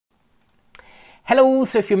Hello,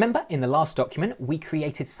 so if you remember in the last document, we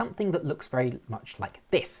created something that looks very much like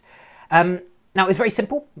this. Now it's very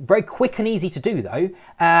simple, very quick and easy to do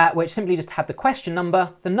though, which simply just had the question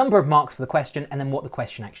number, the number of marks for the question, and then what the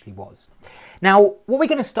question actually was. Now, what we're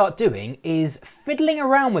going to start doing is fiddling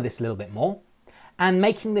around with this a little bit more and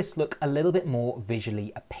making this look a little bit more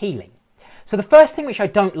visually appealing. So the first thing which I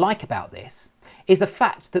don't like about this is the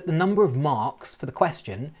fact that the number of marks for the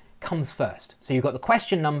question comes first. So you've got the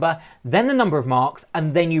question number, then the number of marks,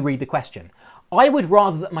 and then you read the question. I would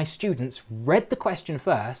rather that my students read the question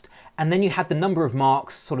first, and then you had the number of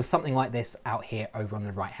marks, sort of something like this out here over on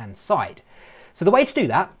the right-hand side. So the way to do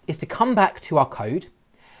that is to come back to our code,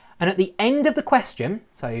 and at the end of the question,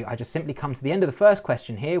 so I just simply come to the end of the first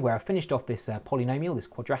question here, where I finished off this polynomial, this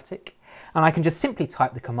quadratic, and I can just simply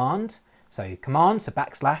type the command, so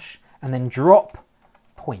backslash, and then drop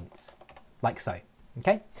points, like so.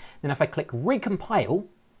 Okay, then if I click recompile,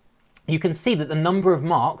 you can see that the number of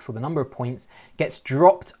marks or the number of points gets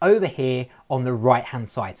dropped over here on the right hand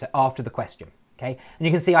side, so after the question. Okay, and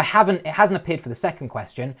you can see it hasn't appeared for the second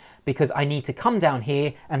question because I need to come down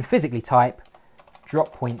here and physically type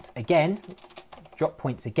drop points again,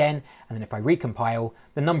 and then if I recompile,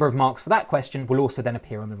 the number of marks for that question will also then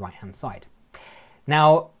appear on the right hand side.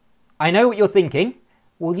 Now, I know what you're thinking.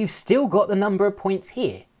 Well, you've still got the number of points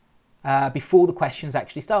here before the question's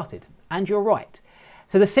actually started, and you're right.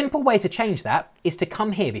 So the simple way to change that is to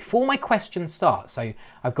come here before my question starts. So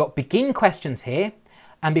I've got begin questions here,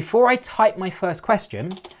 and before I type my first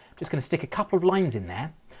question, I'm just going to stick a couple of lines in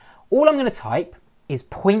there. All I'm going to type is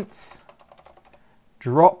points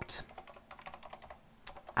dropped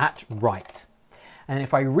at right. And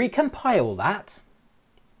if I recompile that,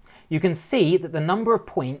 you can see that the number of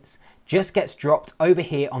points just gets dropped over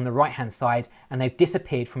here on the right hand side, and they've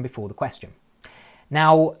disappeared from before the question.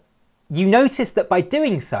 Now, you notice that by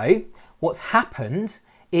doing so, what's happened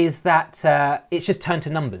is that it's just turned to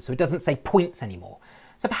numbers, so it doesn't say points anymore.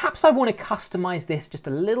 So perhaps I want to customize this just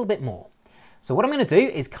a little bit more. So what I'm going to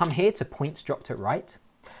do is come here to points dropped at right,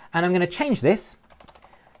 and I'm going to change this,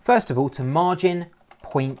 first of all, to margin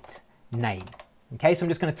point name. Okay, so I'm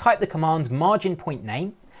just going to type the command margin point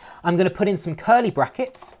name. I'm going to put in some curly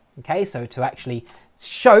brackets, okay, so to actually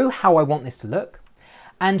show how I want this to look.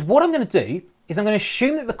 And what I'm going to do is I'm going to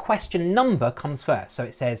assume that the question number comes first. So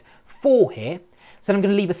it says 4 here. So I'm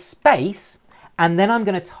going to leave a space, and then I'm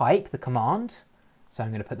going to type the command. So I'm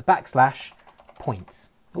going to put the backslash points.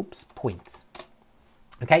 Oops, points.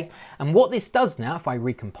 Okay, and what this does now, if I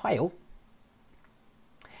recompile,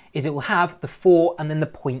 is it will have the 4 and then the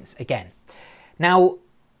points again. Now,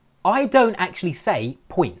 I don't actually say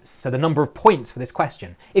points, so the number of points for this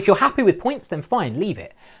question. If you're happy with points, then fine, leave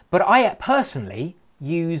it. But I personally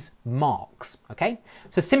use marks, okay?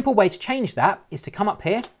 So a simple way to change that is to come up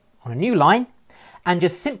here on a new line and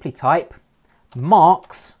just simply type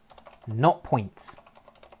marks, not points,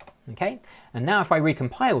 okay? And now if I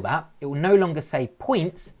recompile that, it will no longer say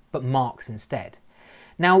points, but marks instead.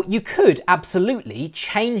 Now, you could absolutely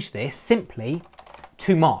change this simply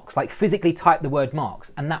to marks, like physically type the word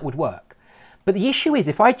marks, and that would work. But the issue is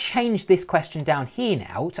if I change this question down here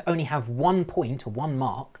now to only have 1 point or 1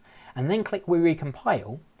 mark, and then click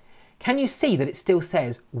recompile, can you see that it still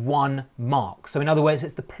says 1 mark? So in other words,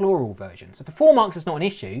 it's the plural version. So for 4 marks, it's not an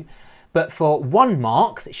issue, but for 1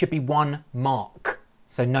 marks, it should be 1 mark,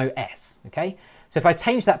 so no S, okay? So if I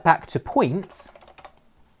change that back to points,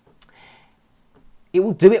 it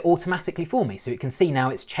will do it automatically for me. So you can see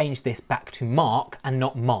now it's changed this back to mark and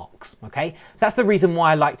not marks, okay? So that's the reason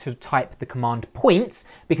why I like to type the command points,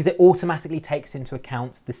 because it automatically takes into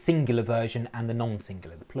account the singular version and the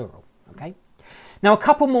non-singular, the plural, okay? Now, a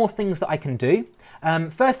couple more things that I can do.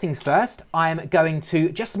 First things first, I'm going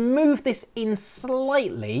to just move this in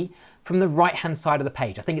slightly from the right-hand side of the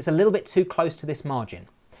page. I think it's a little bit too close to this margin.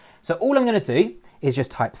 So all I'm going to do is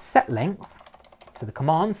just type set length, so the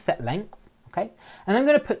command set length, okay? And I'm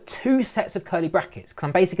going to put 2 sets of curly brackets because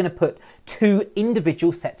I'm basically going to put 2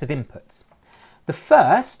 individual sets of inputs. The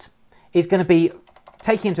first is going to be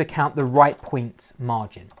taking into account the right point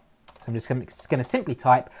margin. So I'm just going to simply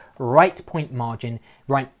type right points margin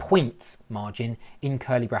in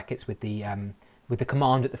curly brackets with the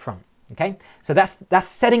command at the front. Okay, so that's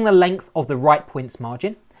setting the length of the right points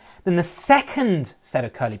margin. Then the second set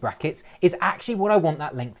of curly brackets is actually what I want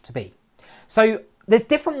that length to be. So there's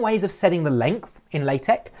different ways of setting the length in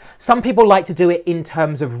LaTeX. Some people like to do it in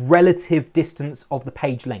terms of relative distance of the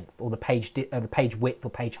page length or the page width or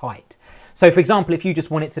page height. So for example, if you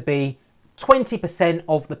just want it to be 20%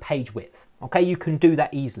 of the page width, okay, you can do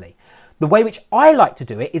that easily. The way which I like to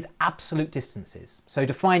do it is absolute distances. So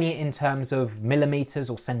defining it in terms of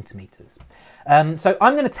millimeters or centimeters. So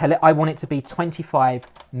I'm going to tell it I want it to be 25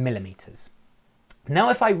 millimeters.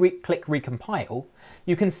 Now if I click recompile,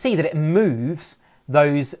 you can see that it moves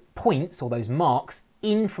those points or those marks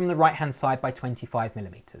in from the right hand side by 25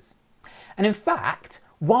 millimeters. And in fact,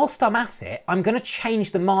 whilst I'm at it, I'm going to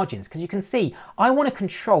change the margins because you can see I want to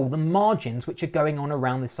control the margins which are going on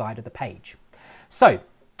around the side of the page. So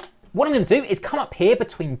what I'm going to do is come up here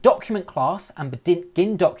between document class and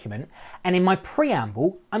begin document, and in my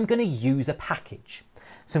preamble, I'm going to use a package.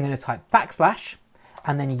 So I'm going to type backslash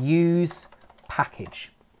and then use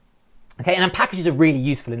package. Okay, and packages are really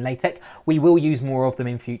useful in LaTeX. We will use more of them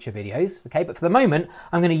in future videos, okay? But for the moment,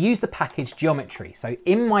 I'm going to use the package geometry. So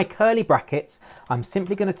in my curly brackets, I'm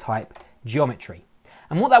simply going to type geometry.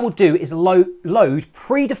 And what that will do is load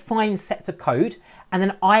predefined sets of code, and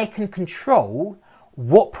then I can control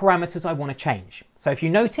what parameters I want to change. So if you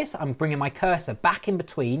notice, I'm bringing my cursor back in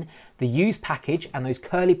between the use package and those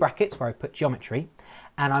curly brackets where I put geometry,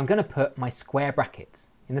 and I'm going to put my square brackets.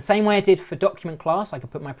 In the same way I did for document class, I could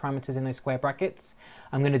put my parameters in those square brackets.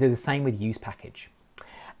 I'm going to do the same with use package.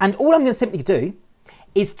 And all I'm going to simply do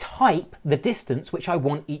is type the distance which I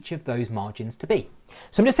want each of those margins to be.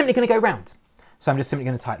 So I'm just simply going to go round. So I'm just simply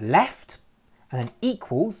going to type left and then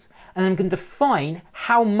equals, and I'm going to define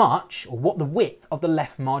how much or what the width of the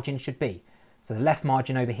left margin should be. So the left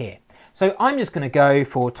margin over here. So I'm just going to go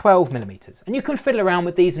for 12 millimeters, and you can fiddle around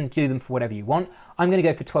with these and do them for whatever you want. I'm going to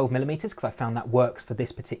go for 12 millimeters because I found that works for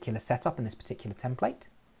this particular setup and this particular template.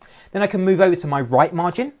 Then I can move over to my right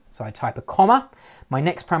margin. So I type a comma. My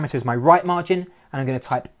next parameter is my right margin, and I'm going to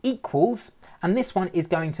type equals, and this one is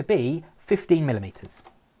going to be 15 millimeters.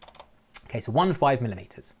 Okay, so 15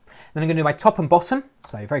 millimeters. Then I'm going to do my top and bottom.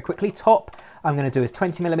 So very quickly, top I'm going to do as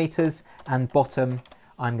 20 millimeters, and bottom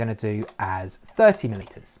I'm going to do as 30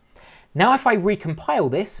 millimeters. Now if I recompile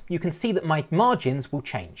this, you can see that my margins will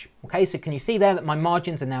change. Okay, so can you see there that my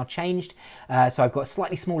margins are now changed? So I've got a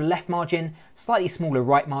slightly smaller left margin, slightly smaller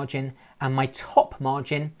right margin, and my top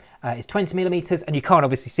margin is 20 millimeters, and you can't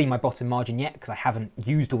obviously see my bottom margin yet because I haven't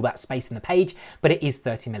used all that space in the page, but it is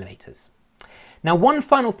 30 millimeters. Now one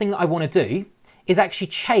final thing that I want to do is actually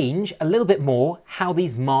change a little bit more how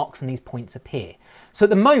these marks and these points appear. So at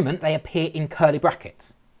the moment they appear in curly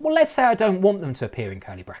brackets. Well, let's say I don't want them to appear in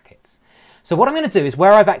curly brackets. So what I'm going to do is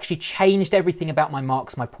where I've actually changed everything about my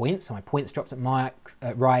marks, my points, so my points dropped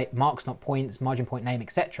at right, marks not points, margin point name,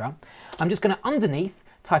 etc. I'm just going to underneath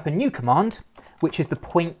type a new command, which is the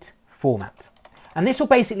point format. And this will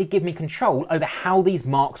basically give me control over how these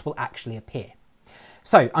marks will actually appear.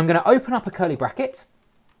 So I'm going to open up a curly bracket,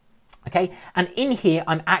 okay, and in here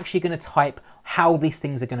I'm actually going to type how these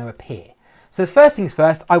things are going to appear. So the first things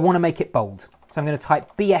first, I want to make it bold. So I'm going to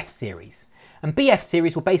type BF series. And BF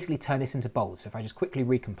series will basically turn this into bold. So if I just quickly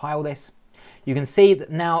recompile this, you can see that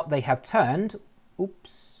now they have turned,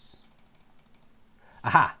 oops,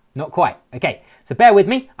 aha, not quite. Okay, so bear with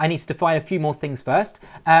me. I need to define a few more things first.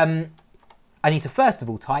 I need to first of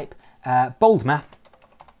all type bold math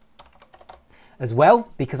as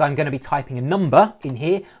well, because I'm going to be typing a number in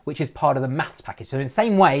here, which is part of the maths package. So in the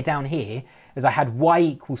same way down here, as I had y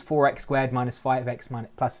equals 4x squared minus 5x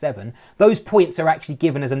plus 7, those points are actually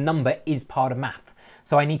given as a number is part of math.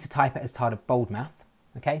 So I need to type it as part of bold math,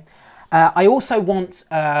 okay? I also want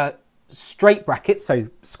straight brackets, so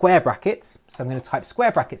square brackets. So I'm going to type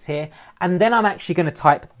square brackets here, and then I'm actually going to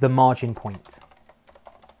type the margin point.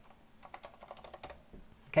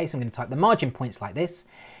 Okay, so I'm going to type the margin points like this.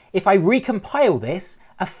 If I recompile this,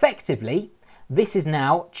 effectively, this is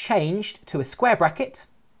now changed to a square bracket.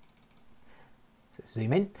 So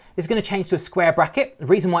zoom in. This is going to change to a square bracket. The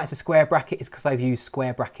reason why it's a square bracket is because I've used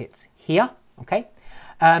square brackets here. Okay.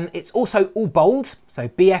 It's also all bold. So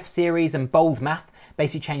BF series and bold math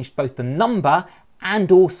basically changed both the number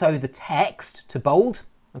and also the text to bold.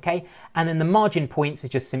 Okay. And then the margin points is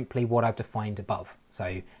just simply what I've defined above.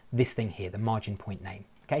 So this thing here, the margin point name.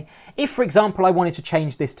 Okay. If, for example, I wanted to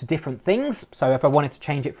change this to different things, so if I wanted to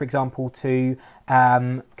change it, for example, to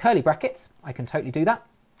curly brackets, I can totally do that.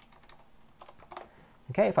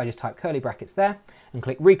 Okay, if I just type curly brackets there and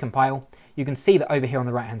click recompile, you can see that over here on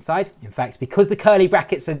the right-hand side, in fact, because the curly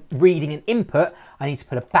brackets are reading an input, I need to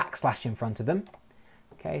put a backslash in front of them.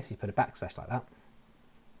 Okay, so you put a backslash like that.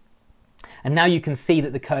 And now you can see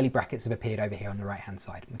that the curly brackets have appeared over here on the right-hand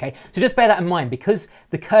side. Okay, so just bear that in mind, because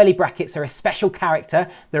the curly brackets are a special character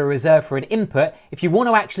that are reserved for an input. If you want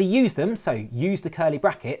to actually use them, so use the curly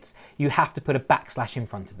brackets, you have to put a backslash in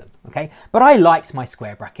front of them. Okay, but I liked my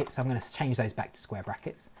square brackets, so I'm going to change those back to square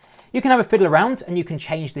brackets. You can have a fiddle around and you can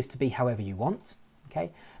change this to be however you want.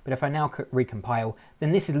 Okay, but if I now recompile,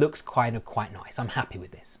 then this looks quite nice. I'm happy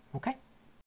with this. Okay.